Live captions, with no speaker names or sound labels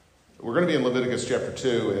We're going to be in Leviticus chapter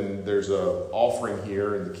 2, and there's an offering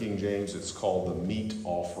here in the King James. It's called the meat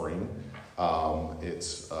offering.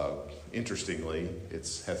 Interestingly,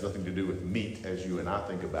 it has nothing to do with meat as you and I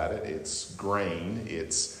think about it. It's grain.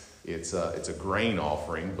 It's a grain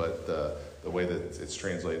offering, but the way that it's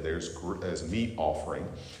translated there is as meat offering.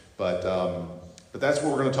 But that's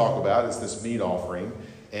what we're going to talk about, is this meat offering.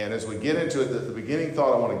 And as we get into it, the beginning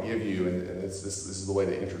thought I want to give you, and this is the way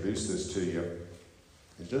to introduce this to you,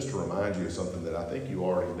 is just to remind you of something that I think you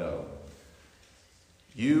already know.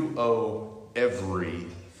 You owe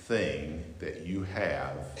everything that you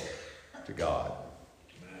have to God.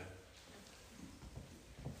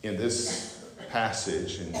 In this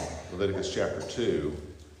passage in Leviticus chapter 2,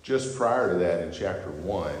 just prior to that in chapter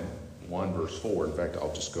 1 verse 4, in fact,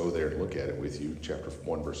 I'll just go there and look at it with you, chapter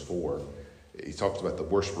 1 verse 4, he talks about the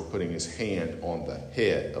worshiper putting his hand on the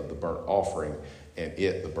head of the burnt offering, and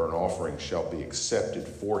the burnt offering, shall be accepted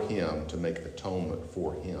for him to make atonement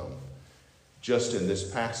for him. Just in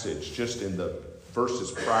this passage, just in the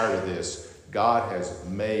verses prior to this, God has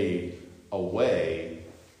made a way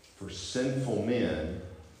for sinful men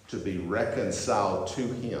to be reconciled to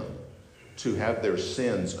him, to have their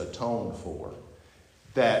sins atoned for.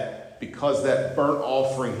 That because that burnt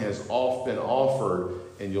offering has been offered,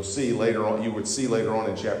 and you would see later on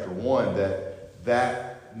in chapter 1 that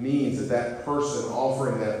means that person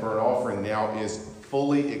offering that burnt offering now is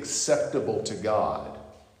fully acceptable to God.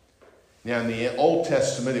 Now, in the Old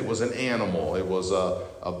Testament, it was an animal. It was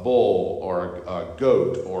a bull or a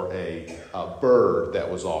goat or a bird that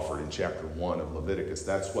was offered in chapter 1 of Leviticus.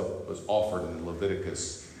 That's what was offered in the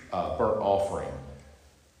Leviticus burnt offering.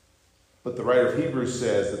 But the writer of Hebrews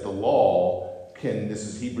says that the law this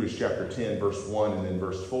is Hebrews chapter 10, verse 1 and then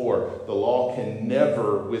verse 4, the law can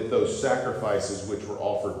never, with those sacrifices which were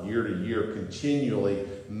offered year to year, continually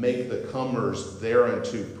make the comers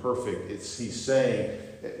thereunto perfect. He's saying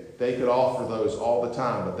they could offer those all the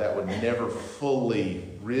time, but that would never fully,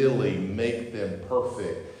 really make them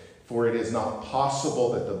perfect. For it is not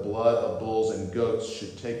possible that the blood of bulls and goats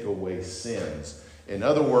should take away sins. In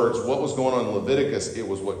other words, what was going on in Leviticus, it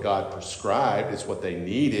was what God prescribed. It's what they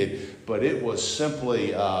needed, but it was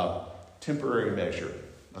simply a temporary measure.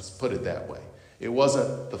 Let's put it that way. It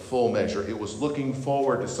wasn't the full measure. It was looking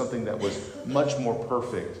forward to something that was much more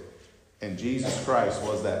perfect. And Jesus Christ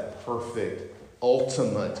was that perfect,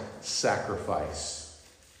 ultimate sacrifice.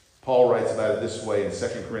 Paul writes about it this way in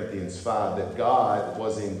 2 Corinthians 5, that God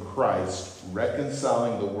was in Christ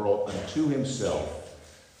reconciling the world unto himself,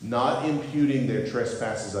 not imputing their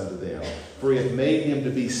trespasses unto them. For he hath made him to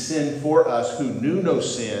be sin for us who knew no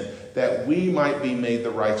sin, that we might be made the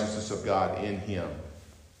righteousness of God in him.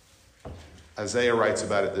 Isaiah writes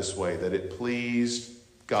about it this way, that it pleased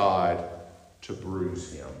God to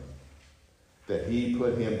bruise him, that he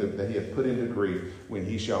hath put him to grief when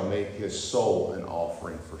he shall make his soul an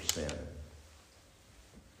offering for sin.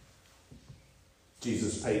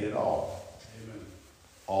 Jesus paid it all. Amen.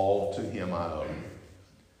 All to him I owe.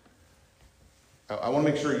 I want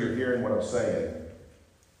to make sure you're hearing what I'm saying.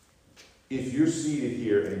 If you're seated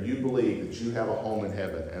here and you believe that you have a home in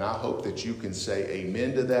heaven, and I hope that you can say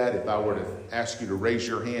amen to that. If I were to ask you to raise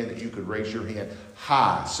your hand, that you could raise your hand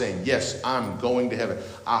high, saying, yes, I'm going to heaven.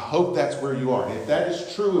 I hope that's where you are. And if that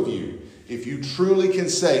is true of you, if you truly can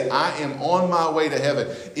say, I am on my way to heaven,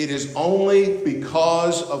 it is only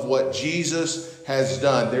because of what Jesus has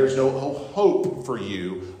done. There's no hope for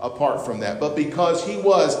you apart from that. But because he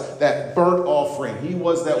was that burnt offering, he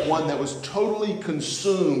was that one that was totally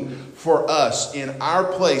consumed for us in our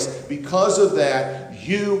place. Because of that,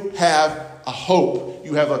 you have a hope.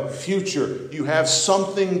 You have a future. You have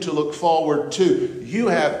something to look forward to. You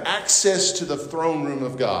have access to the throne room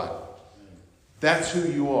of God. That's who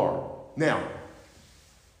you are. Now,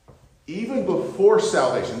 even before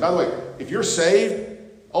salvation, by the way, if you're saved,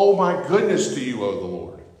 oh my goodness, do you owe the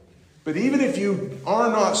Lord. But even if you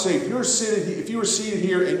are not saved, if you were seated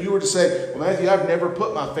here and you were to say, well, Matthew, I've never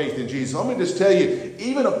put my faith in Jesus. Let me just tell you,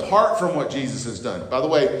 even apart from what Jesus has done, by the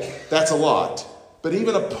way, that's a lot. But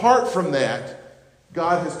even apart from that,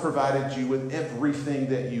 God has provided you with everything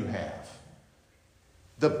that you have.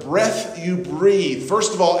 The breath you breathe,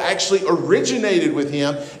 first of all, actually originated with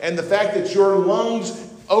him. And the fact that your lungs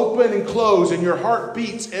open and close and your heart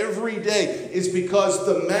beats every day is because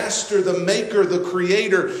the master, the maker, the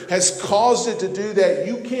creator has caused it to do that.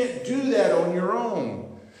 You can't do that on your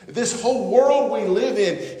own. This whole world we live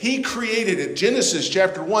in, he created it. Genesis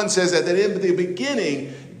chapter 1 says that in the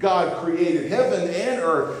beginning, God created heaven and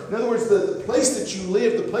earth. In other words, the place that you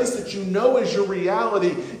live, the place that you know is your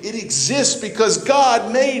reality, it exists because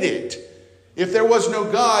God made it. If there was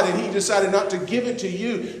no God and he decided not to give it to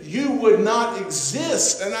you, you would not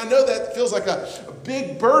exist. And I know that feels like a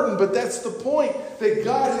big burden, but that's the point, that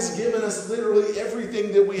God has given us literally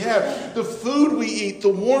everything that we have. The food we eat, the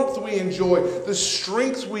warmth we enjoy, the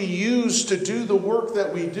strength we use to do the work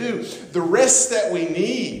that we do, the rest that we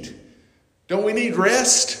need. Don't we need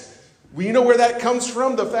rest? Well, you know where that comes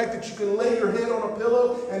from? The fact that you can lay your head on a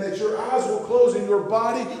pillow and that your eyes will close and your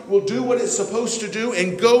body will do what it's supposed to do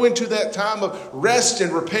and go into that time of rest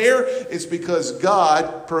and repair. It's because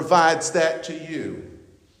God provides that to you.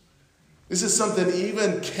 This is something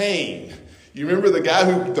even Cain, you remember the guy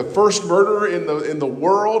the first murderer in the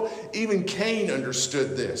world? Even Cain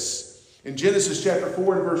understood this. In Genesis chapter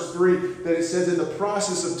 4 and verse 3, that it says, in the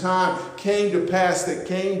process of time came to pass that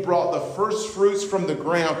Cain brought the first fruits from the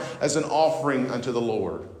ground as an offering unto the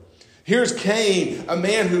Lord. Here's Cain, a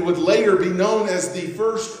man who would later be known as the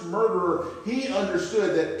first murderer. He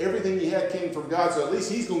understood that everything he had came from God, so at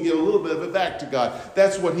least he's going to give a little bit of it back to God.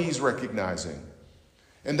 That's what he's recognizing.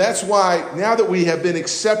 And that's why now that we have been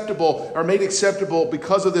acceptable, or made acceptable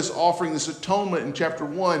because of this offering, this atonement in chapter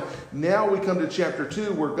 1, now we come to chapter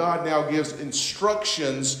 2 where God now gives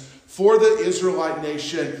instructions for the Israelite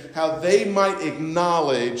nation how they might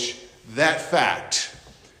acknowledge that fact.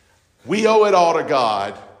 We owe it all to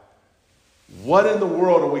God. What in the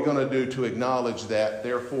world are we going to do to acknowledge that?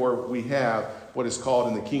 Therefore, we have what is called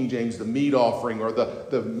in the King James the meat offering, or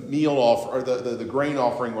the meal offer, or the grain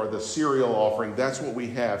offering, or the cereal offering. That's what we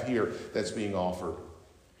have here that's being offered.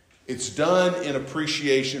 It's done in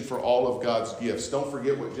appreciation for all of God's gifts. Don't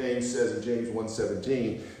forget what James says in James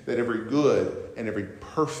 1:17, that every good and every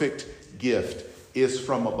perfect gift is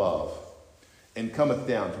from above and cometh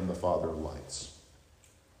down from the Father of lights.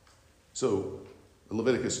 So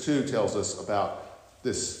Leviticus 2 tells us about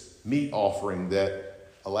this meat offering that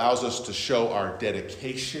allows us to show our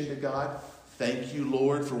dedication to God. Thank you,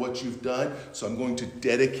 Lord, for what you've done. So I'm going to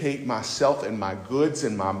dedicate myself and my goods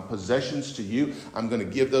and my possessions to you. I'm going to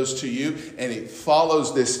give those to you. And it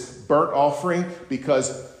follows this burnt offering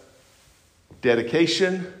because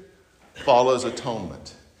dedication follows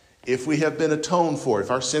atonement. If we have been atoned for,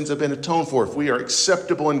 if our sins have been atoned for, if we are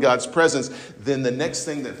acceptable in God's presence, then the next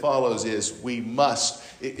thing that follows is we must,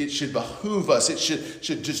 it should behoove us. It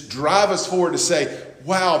should just drive us forward to say,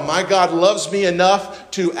 wow, my God loves me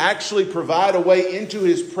enough to actually provide a way into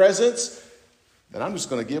his presence, then I'm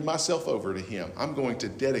just going to give myself over to him. I'm going to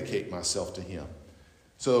dedicate myself to him.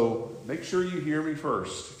 So make sure you hear me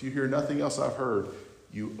first. If you hear nothing else I've heard,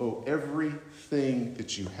 you owe everything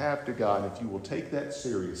that you have to God. And if you will take that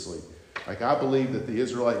seriously, like I believe that the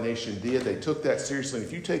Israelite nation did, they took that seriously. And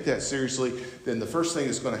if you take that seriously, then the first thing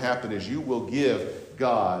that's going to happen is you will give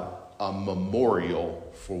God a memorial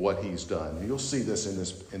for what he's done. And you'll see this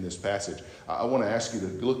in this passage. I want to ask you to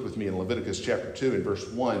look with me in Leviticus chapter 2 and verse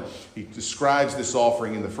 1. He describes this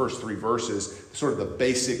offering in the first 3 verses, sort of the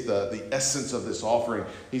basic, the essence of this offering.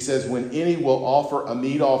 He says, when any will offer a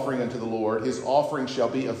meat offering unto the Lord, his offering shall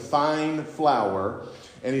be of fine flour,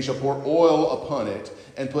 and he shall pour oil upon it,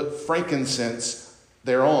 and put frankincense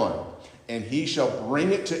thereon. And he shall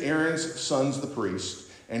bring it to Aaron's sons the priests,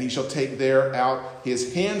 and he shall take there out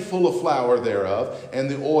his handful of flour thereof, and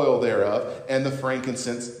the oil thereof, and the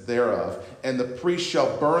frankincense thereof. And the priest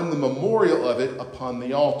shall burn the memorial of it upon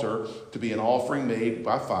the altar, to be an offering made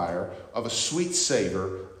by fire of a sweet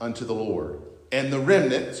savor unto the Lord. And the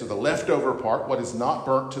remnant, so the leftover part, what is not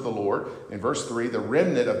burnt to the Lord, in verse 3, the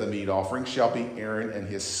remnant of the meat offering shall be Aaron and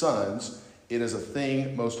his sons. It is a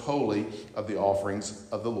thing most holy of the offerings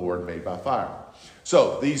of the Lord made by fire.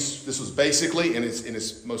 So this was basically in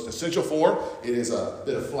its most essential form. It is a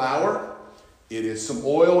bit of flour. It is some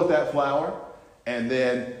oil with that flour. And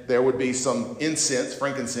then there would be some incense,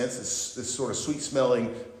 frankincense, this sort of sweet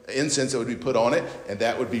smelling incense that would be put on it. And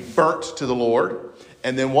that would be burnt to the Lord.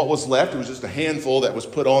 And then what was left, it was just a handful that was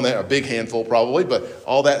put on there, a big handful probably, but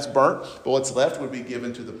all that's burnt. But what's left would be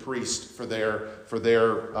given to the priest for them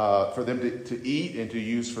to eat and to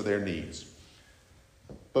use for their needs.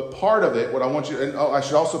 But part of it, what I want you, and I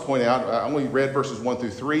should also point out, I only read verses 1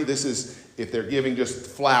 through 3. This is if they're giving just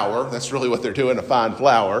flour. That's really what they're doing, a fine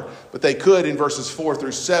flour. But they could, in verses 4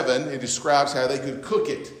 through 7, it describes how they could cook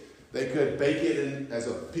it. They could bake it as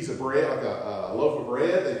a piece of bread, like a loaf of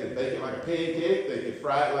bread. They could bake it like a pancake. They could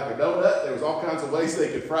fry it like a donut. There was all kinds of ways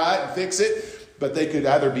they could fry it and fix it. But they could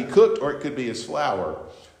either be cooked or it could be as flour.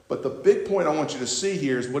 But the big point I want you to see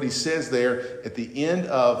here is what he says there at the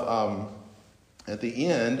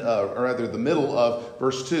middle of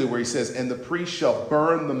verse 2, where he says, and the priest shall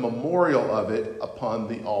burn the memorial of it upon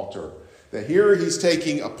the altar. That here he's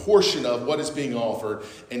taking a portion of what is being offered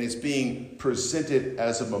and it's being presented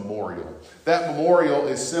as a memorial. That memorial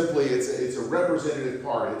is simply, it's a representative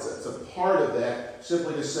part. It's a part of that,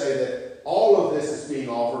 simply to say that all of this is being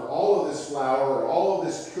offered, all of this flour, or all of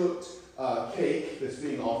this cooked cake that's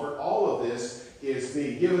being offered, all of this is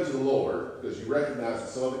being given to the Lord, because you recognize that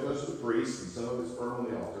some of it goes to the priest and some of it's burned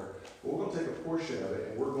on the altar. But we're going to take a portion of it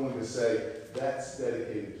and we're going to say that's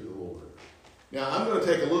dedicated to the Lord. Now, I'm going to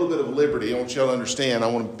take a little bit of liberty. I want you all to understand. I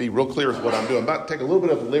want to be real clear with what I'm doing. I'm about to take a little bit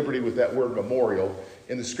of liberty with that word memorial.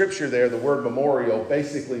 In the scripture there, the word memorial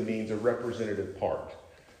basically means a representative part.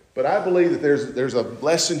 But I believe that there's a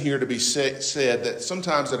lesson here to be said that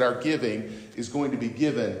sometimes that our giving is going to be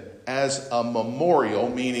given as a memorial,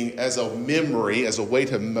 meaning as a memory, as a way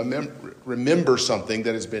to remember something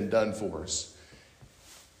that has been done for us.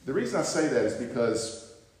 The reason I say that is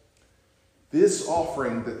because this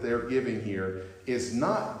offering that they're giving here is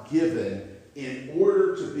not given in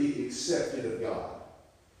order to be accepted of God.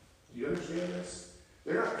 Do you understand this?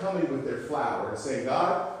 They're not coming with their flour and saying,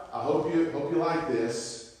 God, I hope you like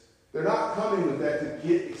this. They're not coming with that to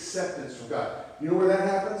get acceptance from God. You know where that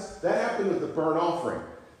happens? That happened with the burnt offering.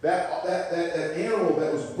 That animal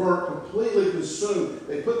that was burnt, completely consumed,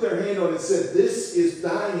 they put their hand on it and said, this is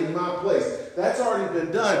dying in my place. That's already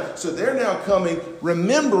been done. So they're now coming,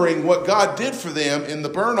 remembering what God did for them in the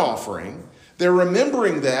burnt offering. They're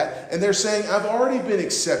remembering that, and they're saying, I've already been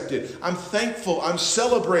accepted. I'm thankful. I'm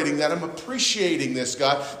celebrating that. I'm appreciating this,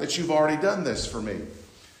 God, that you've already done this for me.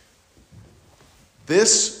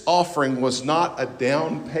 This offering was not a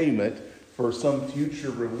down payment for some future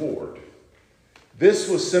reward. This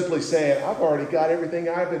was simply saying, I've already got everything.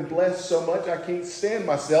 I've been blessed so much I can't stand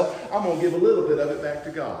myself. I'm going to give a little bit of it back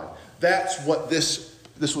to God. That's what this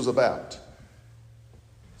was about.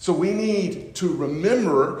 So we need to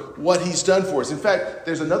remember what he's done for us. In fact,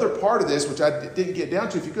 there's another part of this which I didn't get down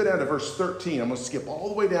to. If you go down to verse 13, I'm going to skip all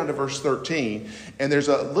the way down to verse 13. And there's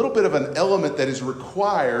a little bit of an element that is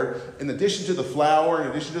required in addition to the flour, in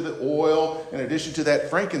addition to the oil, in addition to that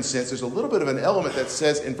frankincense. There's a little bit of an element that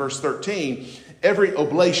says in verse 13, every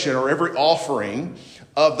oblation or every offering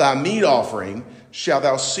of thy meat offering shalt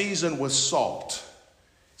thou season with salt.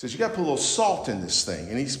 He says, you got to put a little salt in this thing.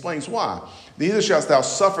 And he explains why. Neither shalt thou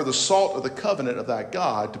suffer the salt of the covenant of thy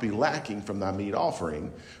God to be lacking from thy meat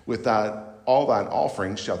offering. With all thine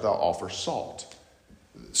offerings shalt thou offer salt.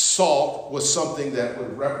 Salt was something that was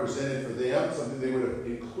represented for them, something they would have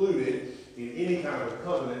included in any kind of a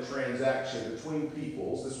covenant transaction between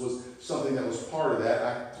peoples. This was something that was part of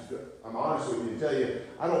that. I'm honest with you to tell you,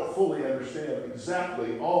 I don't fully understand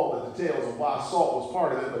exactly all the details of why salt was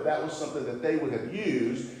part of it, but that was something that they would have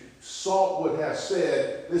used. Salt would have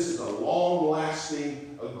said, this is a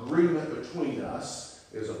long-lasting agreement between us.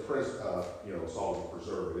 Salt is a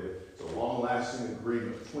preservative. It's a long-lasting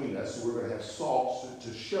agreement between us. So we're going to have salt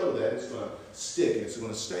to show that it's going to stick and it's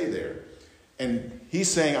going to stay there. And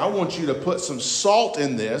he's saying, I want you to put some salt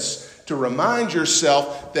in this to remind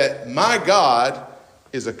yourself that my God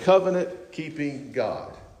is a covenant-keeping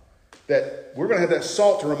God. That we're going to have that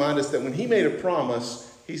salt to remind us that when he made a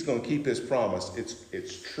promise, he's going to keep his promise.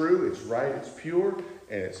 It's true, it's right, it's pure,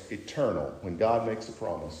 and it's eternal when God makes a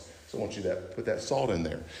promise. So I want you to put that salt in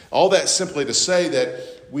there. All that simply to say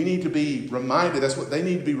that we need to be reminded, that's what they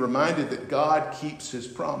need to be reminded, that God keeps his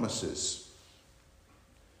promises.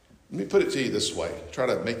 Let me put it to you this way. Try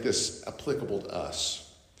to make this applicable to us.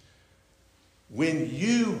 When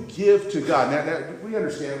you give to God, now we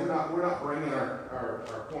understand we're not bringing our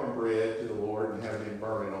cornbread to the Lord and having him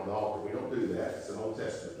burning on the altar. We don't do that. It's an Old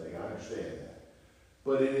Testament thing. I understand that.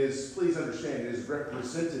 But it is, please understand, it is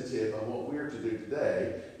representative of what we're to do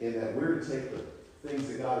today, in that we're to take the things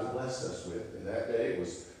that God has blessed us with. In that day, it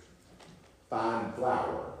was fine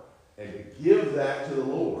flour. And to give that to the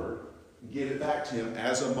Lord, give it back to him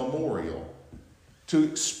as a memorial, to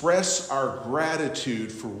express our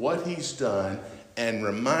gratitude for what he's done and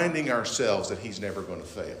reminding ourselves that he's never going to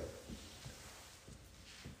fail.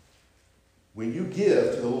 When you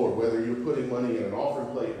give to the Lord, whether you're putting money in an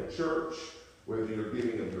offering plate in a church, whether you're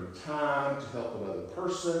giving of your time to help another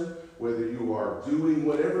person, whether you are doing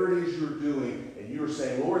whatever it is you're doing, and you're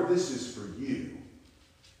saying, Lord, this is for you.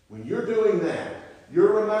 When you're doing that,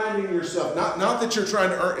 you're reminding yourself, not that you're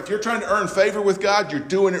trying to earn, if you're trying to earn favor with God, you're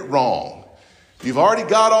doing it wrong. You've already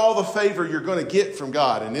got all the favor you're going to get from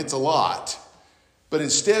God, and it's a lot. But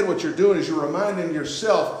instead, what you're doing is you're reminding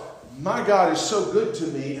yourself, my God is so good to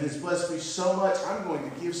me and has blessed me so much, I'm going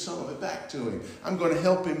to give some of it back to him. I'm going to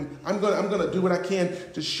help him. I'm going to do what I can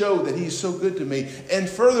to show that he's so good to me. And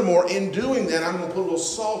furthermore, in doing that, I'm going to put a little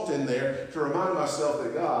salt in there to remind myself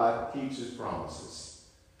that God keeps his promises.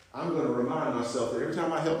 I'm going to remind myself that every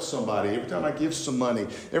time I help somebody, every time I give some money,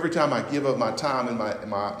 every time I give of my time and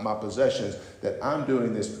my possessions, that I'm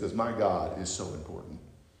doing this because my God is so important.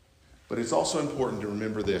 But it's also important to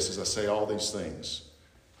remember this as I say all these things.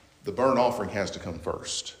 The burnt offering has to come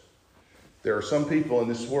first. There are some people in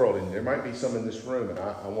this world, and there might be some in this room, and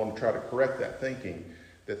I want to try to correct that thinking,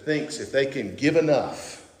 that thinks if they can give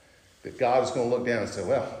enough, that God is going to look down and say,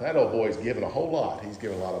 well, that old boy's given a whole lot. He's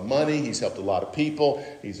given a lot of money. He's helped a lot of people.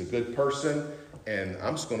 He's a good person. And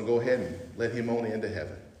I'm just going to go ahead and let him on into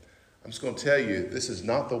heaven. I'm just going to tell you, this is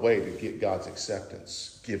not the way to get God's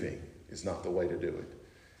acceptance. Giving is not the way to do it.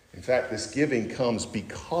 In fact, this giving comes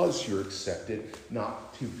because you're accepted,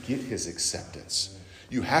 not to get his acceptance.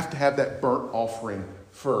 You have to have that burnt offering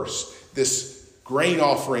first. This grain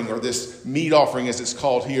offering, or this meat offering as it's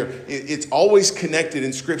called here, it's always connected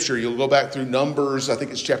in Scripture. You'll go back through Numbers, I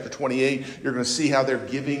think it's chapter 28. You're going to see how they're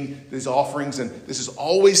giving these offerings, and this is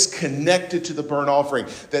always connected to the burnt offering,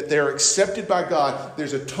 that they're accepted by God.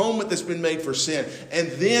 There's atonement that's been made for sin. And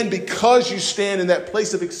then because you stand in that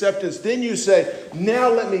place of acceptance, then you say, now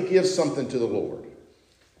let me give something to the Lord.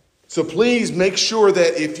 So please make sure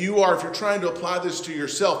that if you're trying to apply this to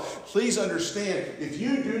yourself, please understand, if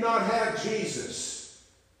you do not have Jesus,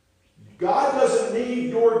 God doesn't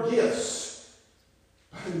need your gifts.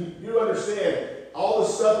 You understand, all the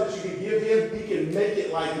stuff that you can give him, he can make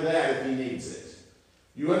it like that if he needs it.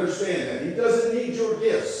 You understand that. He doesn't need your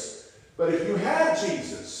gifts. But if you have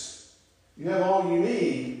Jesus, you have all you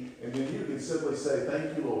need, and then you can simply say,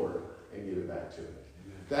 thank you, Lord, and give it back to him.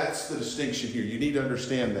 That's the distinction here. You need to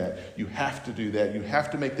understand that. You have to do that. You have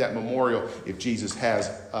to make that memorial if Jesus has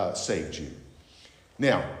saved you.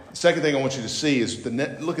 Now, the second thing I want you to see is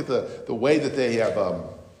look at the way that they have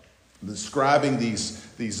describing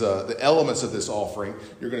the elements of this offering.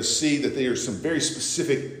 You're going to see that there are some very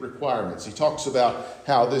specific requirements. He talks about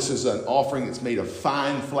how this is an offering that's made of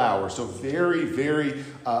fine flour, so very, very,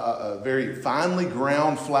 very finely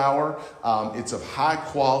ground flour. It's of high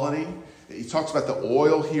quality. He talks about the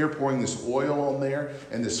oil here, pouring this oil on there,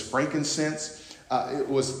 and this frankincense. It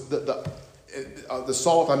was the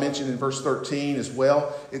salt I mentioned in verse 13 as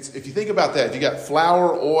well. If you think about that, if you got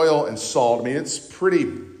flour, oil, and salt, I mean, it's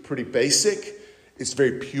pretty basic. It's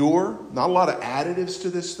very pure. Not a lot of additives to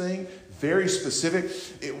this thing. Very specific.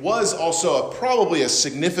 It was also probably a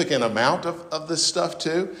significant amount of this stuff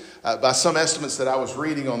too. By some estimates that I was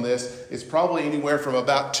reading on this, it's probably anywhere from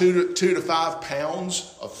about 2 to 5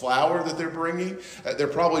 pounds of flour that they're bringing. They're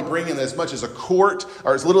probably bringing as much as a quart,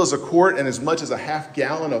 or as little as a quart, and as much as a half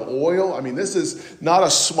gallon of oil. I mean, this is not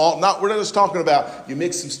a small. We're not just talking about you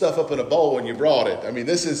mix some stuff up in a bowl and you brought it. I mean,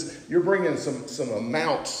 you're bringing some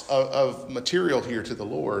amounts of material here to the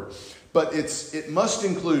Lord. But it must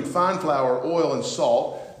include fine flour, oil, and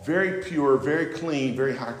salt, very pure, very clean,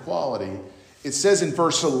 very high quality. It says in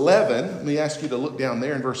verse 11, let me ask you to look down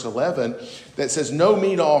there in verse 11, that says, no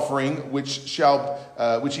meat offering which ye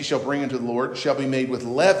shall bring unto the Lord shall be made with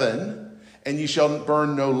leaven, and ye shall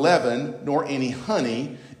burn no leaven, nor any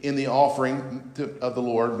honey in the offering of the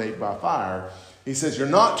Lord made by fire. He says you're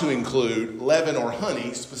not to include leaven or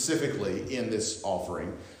honey specifically in this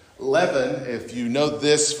offering. Leaven, if you know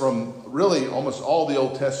this from really almost all the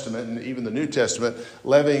Old Testament and even the New Testament,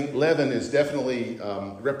 leaven is definitely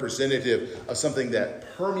representative of something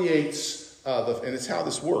that permeates, and it's how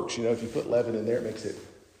this works. You know, if you put leaven in there, it makes it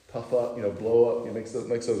puff up, blow up. It makes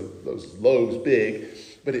those loaves big,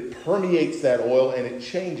 but it permeates that oil and it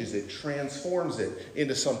changes it, transforms it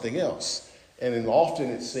into something else. And then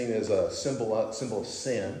often it's seen as a symbol of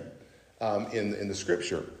sin in the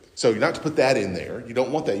Scripture. So you're not to put that in there. You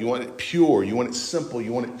don't want that. You want it pure. You want it simple.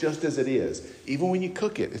 You want it just as it is. Even when you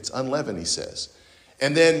cook it, it's unleavened, he says.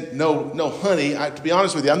 And then no honey. To be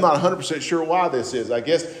honest with you, I'm not 100% sure why this is. I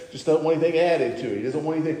guess just don't want anything added to it. He doesn't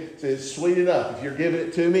want anything. So it's sweet enough. If you're giving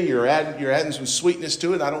it to me, you're adding some sweetness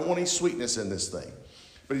to it. I don't want any sweetness in this thing.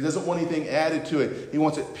 But he doesn't want anything added to it. He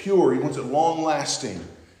wants it pure. He wants it long lasting.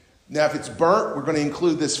 Now, if it's burnt, we're going to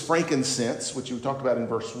include this frankincense, which we talked about in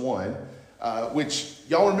verse 1. Which,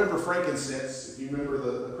 y'all remember frankincense, if you remember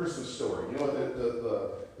the Christmas story. You know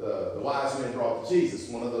what the wise men brought to Jesus.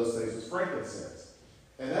 One of those things was frankincense.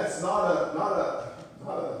 And that's not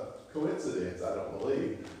a coincidence, I don't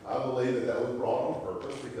believe. I believe that was brought on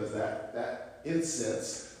purpose because that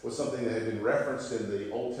incense was something that had been referenced in the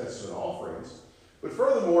Old Testament offerings. But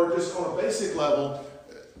furthermore, just on a basic level,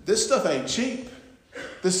 this stuff ain't cheap.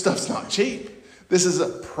 This stuff's not cheap. This is a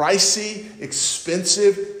pricey,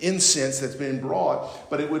 expensive incense that's been brought,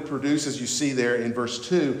 but it would produce, as you see there in verse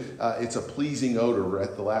 2, it's a pleasing odor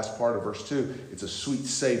at the last part of verse 2. It's a sweet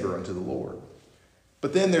savor unto the Lord.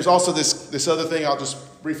 But then there's also this other thing I'll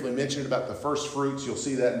just briefly mention about the first fruits. You'll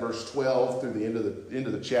see that in verse 12 through the end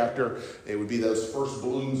of the chapter. It would be those first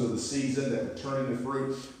blooms of the season that would turn into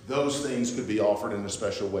fruit. Those things could be offered in a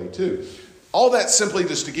special way too. All that simply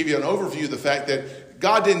just to give you an overview of the fact that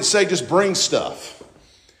God didn't say just bring stuff.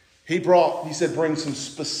 He said bring some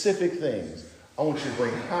specific things. I want you to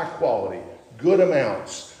bring high quality, good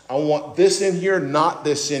amounts. I want this in here, not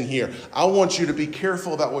this in here. I want you to be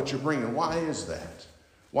careful about what you're bringing. Why is that?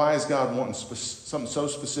 Why is God wanting something so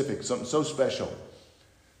specific, something so special?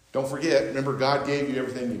 Don't forget, remember, God gave you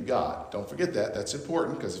everything you've got. Don't forget that. That's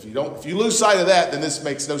important, because if you lose sight of that, then this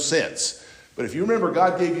makes no sense. But if you remember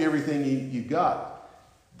God gave you everything you've got,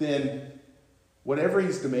 then whatever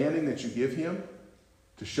he's demanding that you give him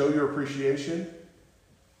to show your appreciation,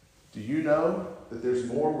 do you know that there's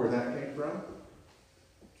more where that came from?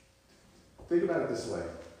 Think about it this way.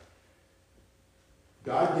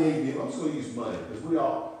 God gave you, I'm just going to use money, because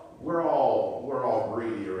we're all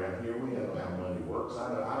greedy around here. We know how money works.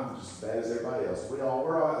 I know I'm just as bad as everybody else. We're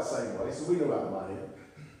all the same way, so we know about money.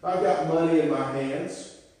 If I've got money in my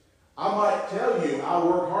hands, I might tell you I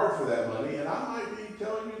work hard for that money, and I might be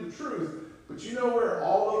telling you the truth. But you know where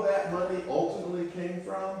all of that money ultimately came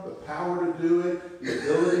from? The power to do it, the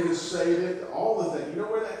ability to save it, all the things. You know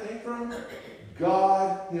where that came from?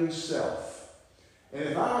 God himself. And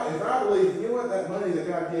if I believe, you know what, that money that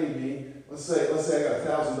God gave me, let's say I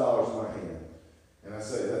got $1,000 in my hand, and I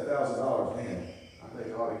say that $1,000, man, I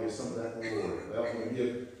think I ought to give some of that to the Lord. Well, I'm going to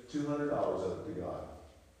give $200 of it to God.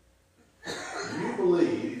 Do you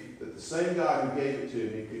believe that the same God who gave it to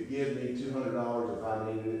me could give me $200 if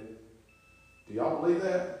I needed it? Do y'all believe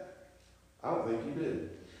that? I don't think you do.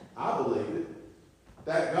 I believe it.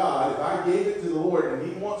 That God, if I gave it to the Lord and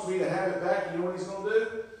he wants me to have it back, you know what he's going to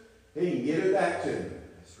do? He can give it back to me.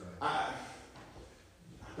 That's right. I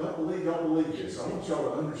don't believe this. I want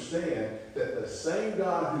y'all to understand that the same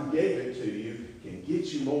God who gave it to you can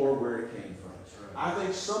get you more where it came from. Right. I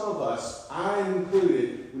think some of us, I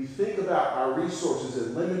included, we think about our resources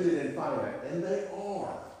as limited and finite, and they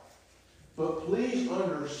are. But please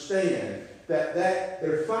understand that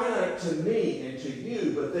they're finite to me and to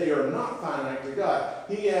you, but they are not finite to God.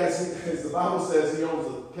 He has, as the Bible says, he owns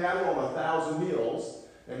the cattle on 1,000 hills.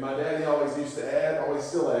 And my daddy always used to add, always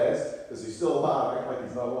still adds, because he's still alive, act like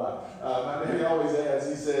he's not alive. My daddy always adds,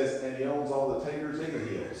 he says, and he owns all the taters in the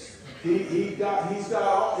hills. He's got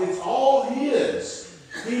all, it's all his.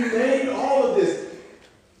 He made all of this.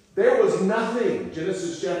 There was nothing.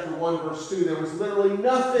 Genesis chapter 1, verse 2, there was literally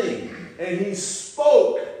nothing. And he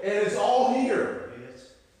spoke, and it's all here.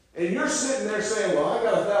 And you're sitting there saying, well, I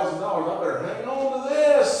got $1,000, I better hang on to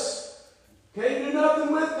this. Can't do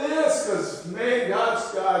nothing with this, because, man,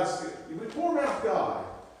 God's, we poor mouth God.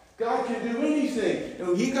 God can do anything.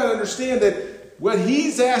 And you got to understand that what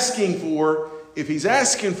he's asking for, if he's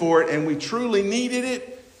asking for it and we truly needed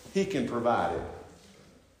it, he can provide it.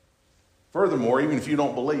 Furthermore, even if you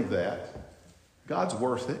don't believe that, God's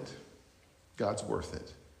worth it. God's worth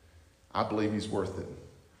it. I believe he's worth it.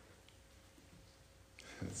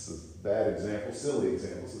 It's a bad example, silly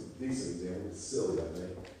example. It's a decent example. It's silly, I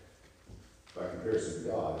think. By comparison to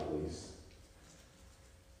God, at least.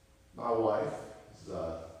 My wife is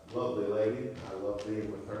a lovely lady. I love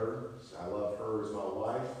being with her. I love her as my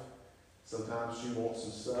wife. Sometimes she wants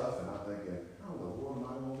some stuff, and I'm thinking, how in the world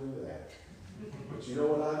am I going to do that? But you know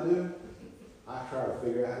what I do? I try to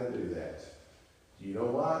figure out how to do that. Do you know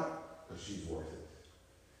why? Because she's worth it.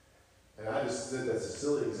 And I just said that's a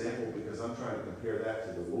silly example because I'm trying to compare that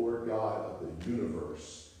to the Lord God of the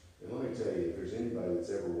universe. And let me tell you, if there's anybody that's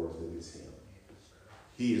ever worth it, it's him.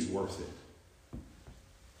 He is worth it.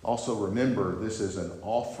 Also remember, this is an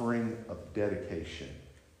offering of dedication.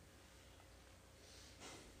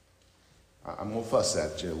 I'm going to fuss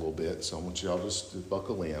at you a little bit, so I want y'all just to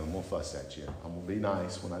buckle in. I'm going to fuss at you. I'm going to be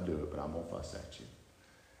nice when I do it, but I'm going to fuss at you.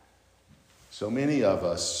 So many of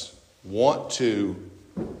us want to,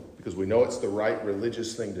 because we know it's the right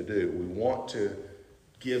religious thing to do, we want to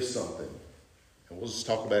give something. And we'll just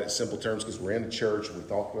talk about it in simple terms because we're in the church and we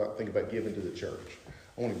think about giving to the church.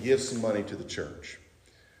 I want to give some money to the church.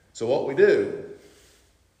 So what we do,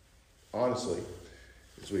 honestly,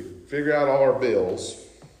 is we figure out all our bills.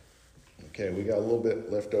 Okay, we got a little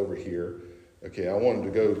bit left over here. Okay, I wanted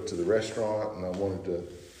to go to the restaurant and I wanted to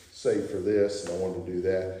save for this and I wanted to do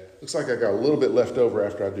that. Looks like I got a little bit left over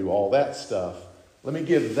after I do all that stuff. Let me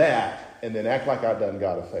give that and then act like I done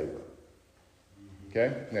God a favor.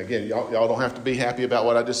 Okay? Now again, y'all don't have to be happy about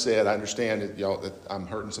what I just said. I understand that I'm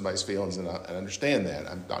hurting somebody's feelings, and I understand that.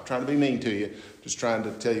 I'm not trying to be mean to you. Just trying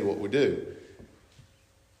to tell you what we do.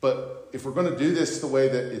 But if we're going to do this the way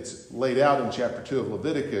that it's laid out in chapter 2 of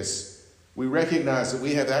Leviticus, we recognize that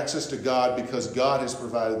we have access to God because God has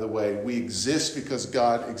provided the way. We exist because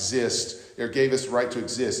God exists, or gave us the right to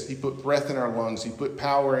exist. He put breath in our lungs. He put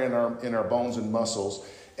power in our bones and muscles.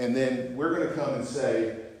 And then we're going to come and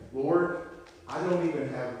say, Lord, I don't even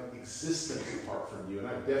have existence apart from you, and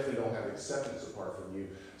I definitely don't have acceptance apart from you.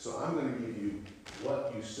 So I'm going to give you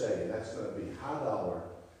what you say, and that's going to be high dollar,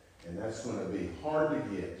 and that's going to be hard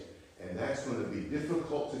to get, and that's going to be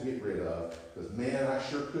difficult to get rid of, because man, I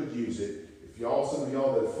sure could use it. If some of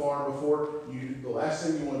y'all that have farmed before, the last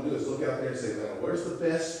thing you want to do is look out there and say, well, where's the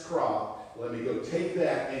best crop? Let me go take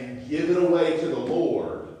that and give it away to the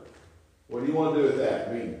Lord. What do you want to do with that?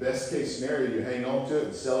 I mean, best case scenario, you hang on to it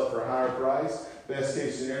and sell it for a higher price. Best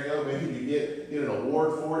case scenario, maybe you get an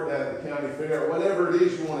award for it down at the county fair, or whatever it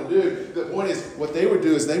is you want to do. The point is, what they would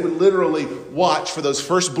do is they would literally watch for those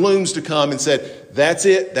first blooms to come and said, that's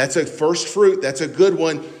it. That's a first fruit. That's a good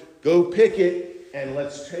one. Go pick it and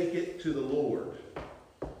let's take it to the Lord.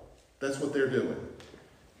 That's what they're doing.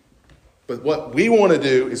 But what we want to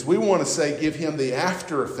do is we want to say, give him the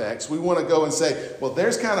after effects. We want to go and say, well,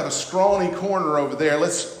 there's kind of a scrawny corner over there.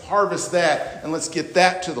 Let's harvest that and let's get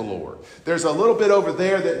that to the Lord. There's a little bit over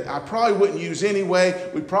there that I probably wouldn't use anyway.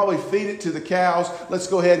 We'd probably feed it to the cows. Let's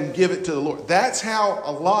go ahead and give it to the Lord. That's how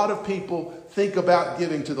a lot of people think about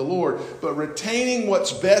giving to the Lord. But retaining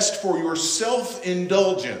what's best for your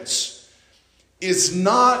self-indulgence is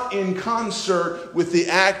not in concert with the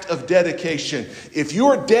act of dedication. If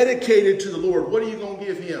you're dedicated to the Lord, what are you going to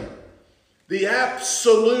give him? The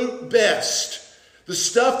absolute best. The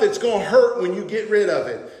stuff that's going to hurt when you get rid of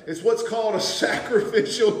it. It's what's called a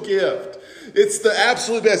sacrificial gift. It's the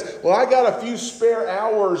absolute best. Well, I got a few spare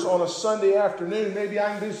hours on a Sunday afternoon. Maybe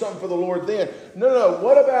I can do something for the Lord then. No.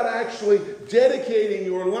 What about actually dedicating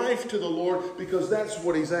your life to the Lord? Because that's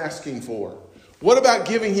what he's asking for. What about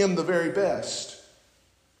giving him the very best?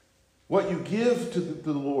 What you give to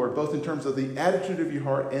the Lord, both in terms of the attitude of your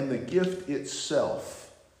heart and the gift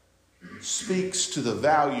itself, speaks to the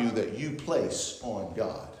value that you place on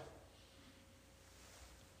God.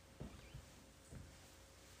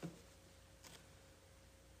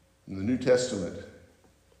 In the New Testament,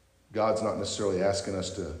 God's not necessarily asking us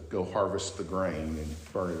to go harvest the grain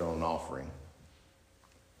and burn it on an offering.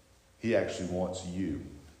 He actually wants you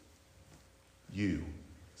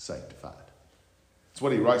sanctified. It's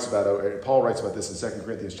what he writes about. Paul writes about this in 2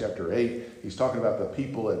 Corinthians chapter 8. He's talking about the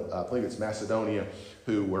people at, I believe it's Macedonia,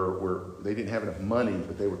 who they didn't have enough money,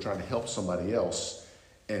 but they were trying to help somebody else.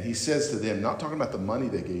 And he says to them, not talking about the money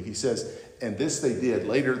they gave, he says, and this they did.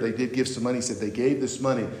 Later they did give some money. He said they gave this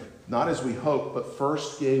money, not as we hoped, but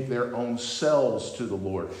first gave their own selves to the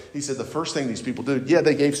Lord. He said the first thing these people did,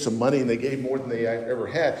 they gave some money and they gave more than they ever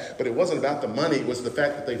had. But it wasn't about the money. It was the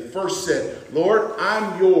fact that they first said, Lord,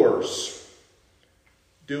 I'm yours.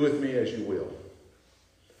 Do with me as you will.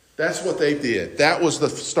 That's what they did. That was the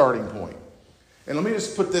starting point. And let me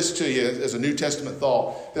just put this to you as a New Testament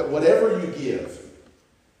thought, that whatever you give,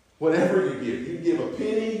 you can give a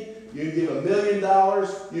penny, you can give $1 million,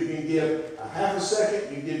 you can give a half a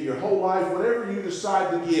second, you can give your whole life, whatever you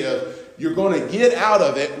decide to give, you're going to get out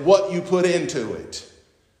of it what you put into it.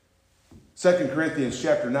 2 Corinthians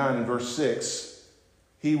chapter 9 and verse 6,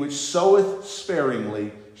 he which soweth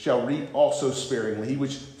sparingly shall reap also sparingly. He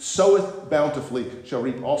which soweth bountifully shall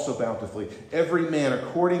reap also bountifully. Every man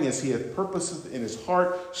according as he hath purposed in his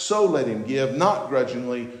heart, so let him give, not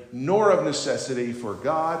grudgingly, nor of necessity, for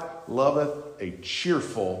God loveth a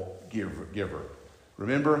cheerful giver.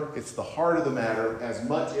 Remember, it's the heart of the matter as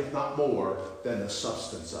much, if not more, than the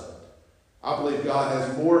substance of it. I believe God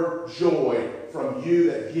has more joy from you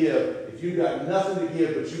that give. If you've got nothing to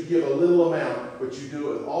give, but you give a little amount, but you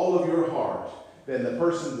do it with all of your heart, than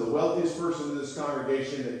the wealthiest person in this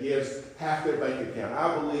congregation that gives half their bank account.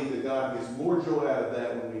 I believe that God gets more joy out of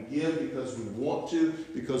that when we give because we want to,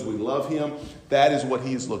 because we love him. That is what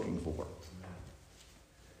he's looking for.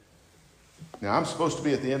 Now, I'm supposed to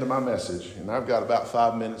be at the end of my message, and I've got about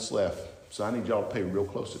 5 minutes left, so I need y'all to pay real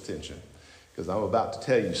close attention because I'm about to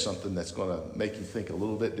tell you something that's going to make you think a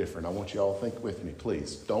little bit different. I want you all to think with me,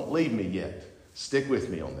 please. Don't leave me yet. Stick with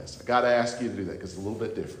me on this. I got to ask you to do that because it's a little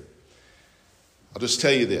bit different. I'll just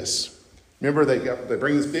tell you this. Remember, they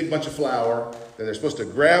bring this big bunch of flour, then they're supposed to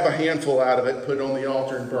grab a handful out of it, put it on the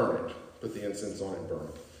altar and burn it. Put the incense on it and burn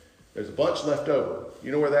it. There's a bunch left over.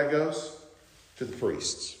 You know where that goes? To the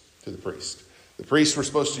priests. To the priest. The priests were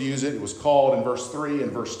supposed to use it. It was called in verse 3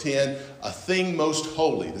 and verse 10, a thing most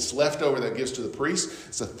holy. This leftover that gives to the priest,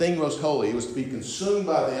 it's a thing most holy. It was to be consumed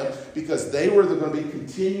by them because they were going to be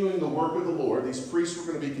continuing the work of the Lord. These priests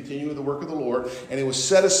were going to be continuing the work of the Lord. And it was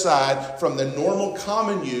set aside from the normal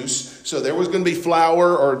common use. So there was going to be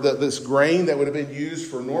flour or this grain that would have been used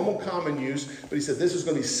for normal common use. But he said this is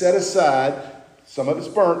going to be set aside. Some of it's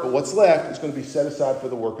burnt, but what's left is going to be set aside for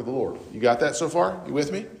the work of the Lord. You got that so far? You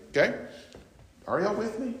with me? Okay. Are y'all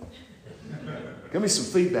with me? Give me some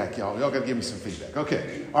feedback, y'all. Y'all got to give me some feedback.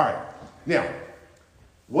 Okay. All right. Now,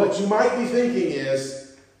 what you might be thinking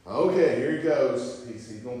is, okay, here he goes. He's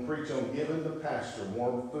going to preach on giving the pastor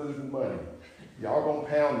more food and money. Y'all going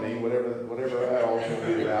to pound me, whatever that all going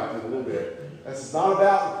to be about in a little bit. That's not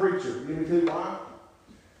about the preacher. You know me why?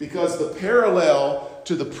 Because the parallel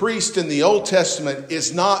to the priest in the Old Testament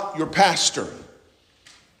is not your pastor.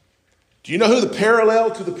 Do you know who the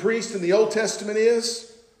parallel to the priest in the Old Testament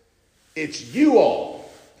is? It's you all.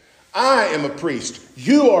 I am a priest.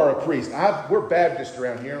 You are a priest. We're Baptist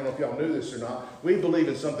around here. I don't know if y'all knew this or not. We believe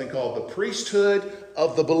in something called the priesthood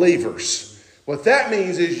of the believers. What that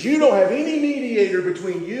means is you don't have any mediator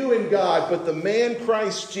between you and God but the man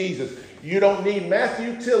Christ Jesus. You don't need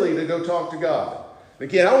Matthew Tilley to go talk to God.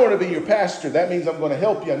 Again, I want to be your pastor. That means I'm going to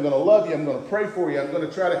help you. I'm going to love you. I'm going to pray for you. I'm going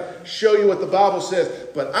to try to show you what the Bible says.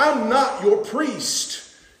 But I'm not your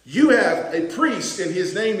priest. You have a priest, and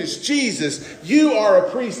his name is Jesus. You are a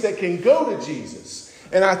priest that can go to Jesus.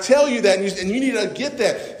 And I tell you that, and you need to get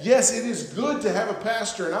that. Yes, it is good to have a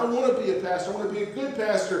pastor, and I want to be a pastor. I want to be a good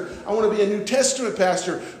pastor. I want to be a New Testament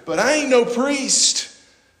pastor. But I ain't no priest.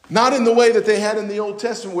 Not in the way that they had in the Old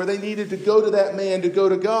Testament, where they needed to go to that man to go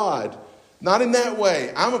to God. Not in that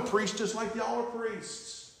way. I'm a priest just like y'all are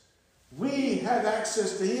priests. We have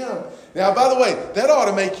access to him. Now, by the way, that ought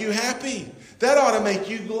to make you happy. That ought to make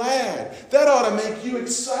you glad. That ought to make you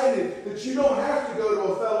excited that you don't have to go to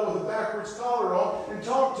a fellow with a backwards collar on and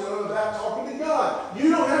talk to him about talking to God. You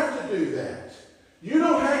don't have to do that. You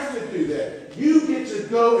don't have to do that. You get to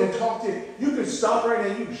go and talk to him. You can stop right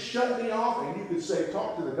now. You can shut me off and you can say,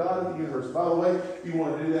 talk to the God of the universe. By the way, if you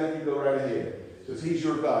want to do that, you go right ahead. Because he's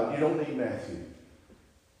your God. You don't need Matthew.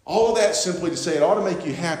 All of that simply to say it ought to make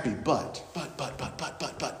you happy, but.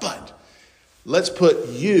 Let's put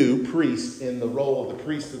you, priest, in the role of the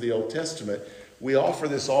priest of the Old Testament. We offer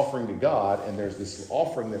this offering to God, and there's this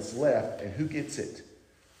offering that's left, and who gets it?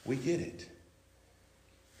 We get it.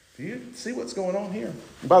 Do you see what's going on here?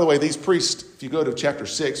 And by the way, these priests, if you go to chapter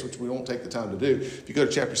 6, which we won't take the time to do, if you go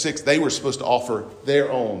to chapter 6, they were supposed to offer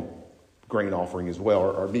their own grain offering as well,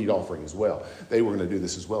 or meat offering as well. They were going to do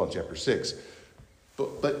this as well in chapter 6.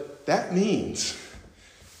 But that means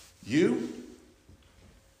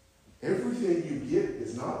everything you get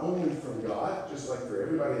is not only from God, just like for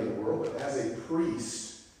everybody in the world, but as a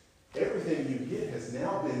priest, everything you get has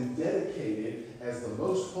now been dedicated as the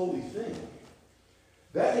most holy thing.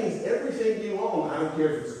 That means everything you own, I don't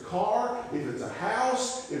care if it's a car, if it's a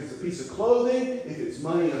house, if it's a piece of clothing, if it's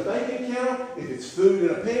money in a bank account, if it's food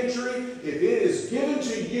in a pantry, if it is given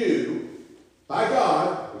to you by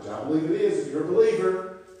God, which I believe it is if you're a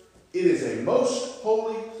believer, it is a most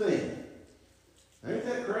holy thing. Ain't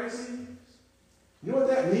that crazy? You know what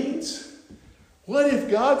that means? What if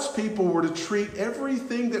God's people were to treat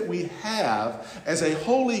everything that we have as a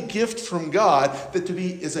holy gift from God, that to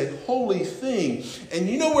be is a holy thing? And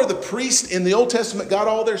you know where the priests in the Old Testament got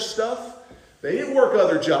all their stuff? They didn't work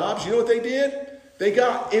other jobs. You know what they did? They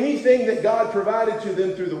got anything that God provided to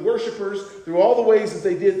them through the worshipers, through all the ways that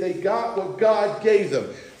they did. They got what God gave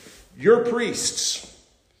them. You're priests.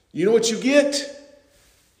 You know what you get?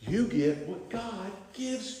 You get what God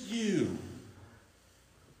gives you.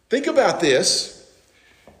 Think about this.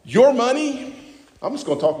 Your money, I'm just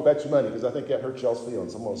going to talk about your money because I think that hurts y'all's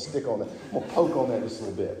feelings. I'm going to stick on that. I'm going to poke on that just a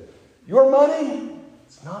little bit. Your money,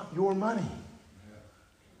 it's not your money.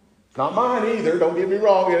 It's not mine either. Don't get me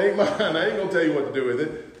wrong. It ain't mine. I ain't going to tell you what to do with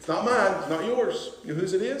it. It's not mine. It's not yours. You know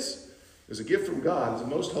whose it is? It's a gift from God. It's a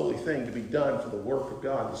most holy thing to be done for the work of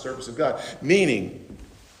God, the service of God. Meaning,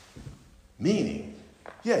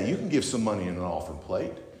 yeah, you can give some money in an offering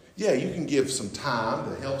plate. Yeah, you can give some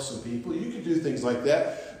time to help some people. You can do things like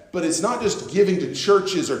that. But it's not just giving to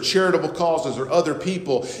churches or charitable causes or other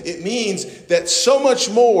people. It means that so much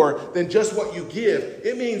more than just what you give.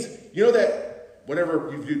 It means, you know that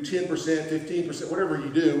whatever you do, 10%, 15%, whatever you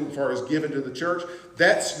do as far as giving to the church,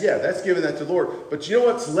 that's giving that to the Lord. But you know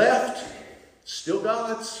what's left? Still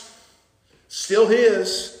God's. Still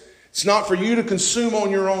His. It's not for you to consume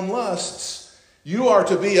on your own lusts. You are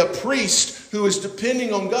to be a priest who is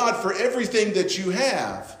depending on God for everything that you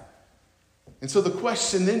have. And so the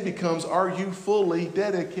question then becomes, are you fully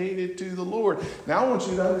dedicated to the Lord? Now I want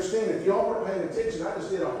you to understand, if y'all weren't paying attention, I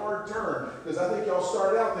just did a hard turn, because I think y'all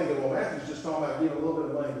started out thinking, well, Matthew's just talking about giving a little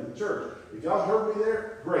bit of money to the church. If y'all heard me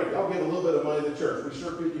there, great. Y'all give a little bit of money to the church. We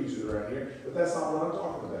sure could use it around here, but that's not what I'm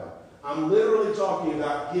talking about. I'm literally talking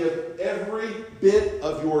about give every bit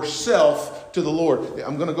of yourself to the Lord.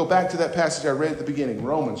 I'm going to go back to that passage I read at the beginning,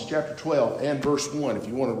 Romans chapter 12 and verse 1. If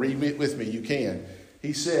you want to read it with me, you can.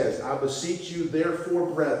 He says, I beseech you therefore,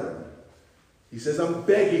 brethren. He says, I'm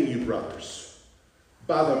begging you, brothers,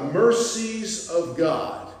 by the mercies of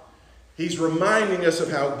God. He's reminding us of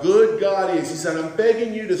how good God is. He said, I'm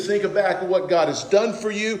begging you to think back of what God has done for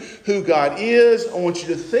you, who God is. I want you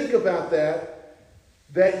to think about that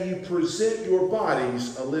you present your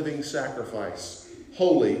bodies a living sacrifice,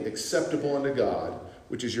 holy, acceptable unto God,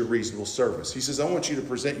 which is your reasonable service. He says, I want you to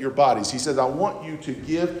present your bodies. He says, I want you to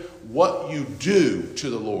give what you do to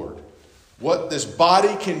the Lord. What this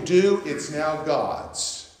body can do, it's now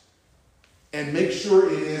God's. And make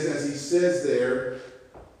sure it is, as he says there,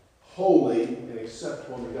 holy and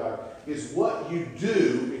acceptable unto God. Is what you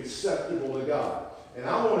do acceptable to God? And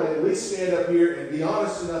I want to at least stand up here and be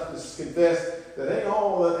honest enough to confess that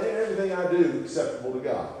ain't everything I do acceptable to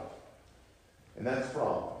God. And that's a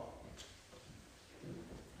problem.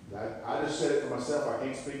 I just said it for myself. I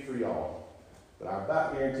can't speak for y'all. But I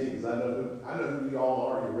about guarantee, because I know who y'all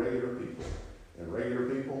are. You're regular people. And regular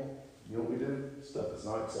people, you know what we do? Stuff that's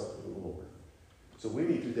not acceptable to the Lord. So we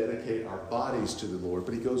need to dedicate our bodies to the Lord.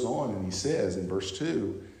 But he goes on and he says in verse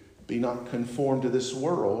 2, be not conformed to this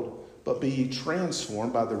world, but be ye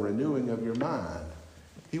transformed by the renewing of your mind.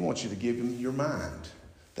 He wants you to give him your mind.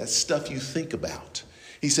 That stuff you think about.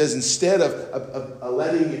 He says instead of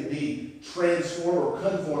letting it be transformed or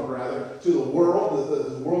conformed rather to the world,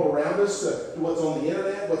 the world around us, to what's on the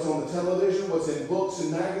internet, what's on the television, what's in books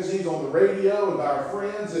and magazines, on the radio, and by our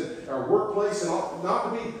friends and our workplace, and all,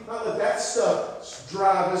 not let that stuff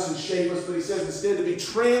drive us and shape us, but he says instead to be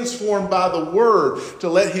transformed by the Word, to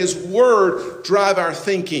let his Word drive our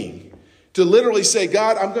thinking. To literally say,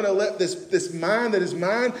 God, I'm going to let this mind that is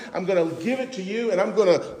mine, I'm going to give it to you, and I'm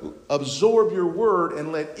going to absorb your word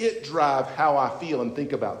and let it drive how I feel and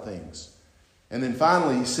think about things. And then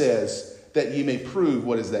finally he says, that ye may prove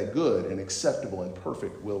what is that good and acceptable and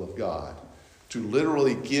perfect will of God. To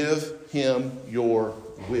literally give him your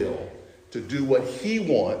will. To do what he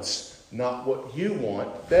wants, not what you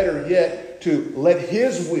want. Better yet, to let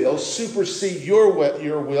his will supersede your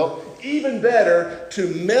will. Even better, to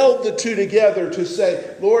meld the two together to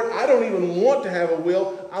say, Lord, I don't even want to have a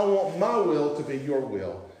will. I want my will to be your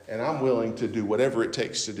will. And I'm willing to do whatever it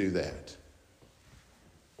takes to do that.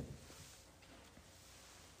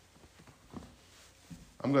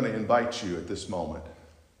 I'm going to invite you at this moment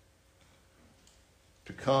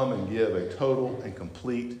to come and give a total and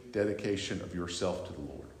complete dedication of yourself to the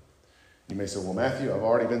Lord. You may say, well, Matthew, I've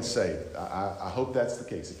already been saved. I hope that's the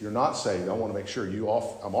case. If you're not saved, I want to make sure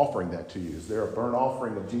I'm offering that to you. Is there a burnt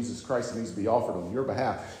offering of Jesus Christ that needs to be offered on your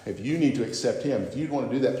behalf? If you need to accept him, if you want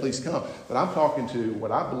to do that, please come. But I'm talking to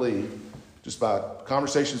what I believe, just by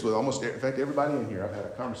conversations with in fact, everybody in here. I've had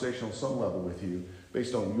a conversation on some level with you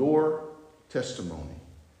based on your testimony.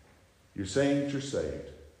 You're saying that you're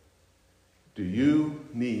saved. Do you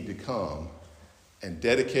need to come and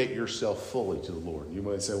dedicate yourself fully to the Lord? You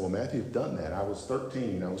might say, well, Matthew, I've done that. I was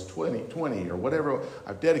 13, I was 20, or whatever.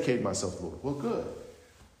 I've dedicated myself to the Lord. Well, good.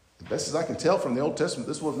 The best as I can tell from the Old Testament,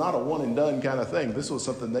 this was not a one and done kind of thing. This was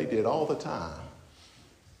something they did all the time.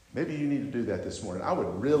 Maybe you need to do that this morning. I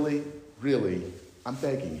would really, I'm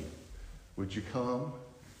begging you, would you come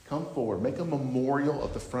forward, make a memorial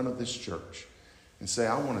at the front of this church and say,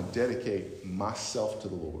 I want to dedicate myself to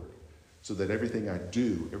the Lord so that everything I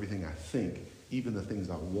do, everything I think, even the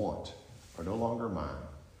things I want are no longer mine,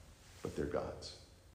 but they're God's.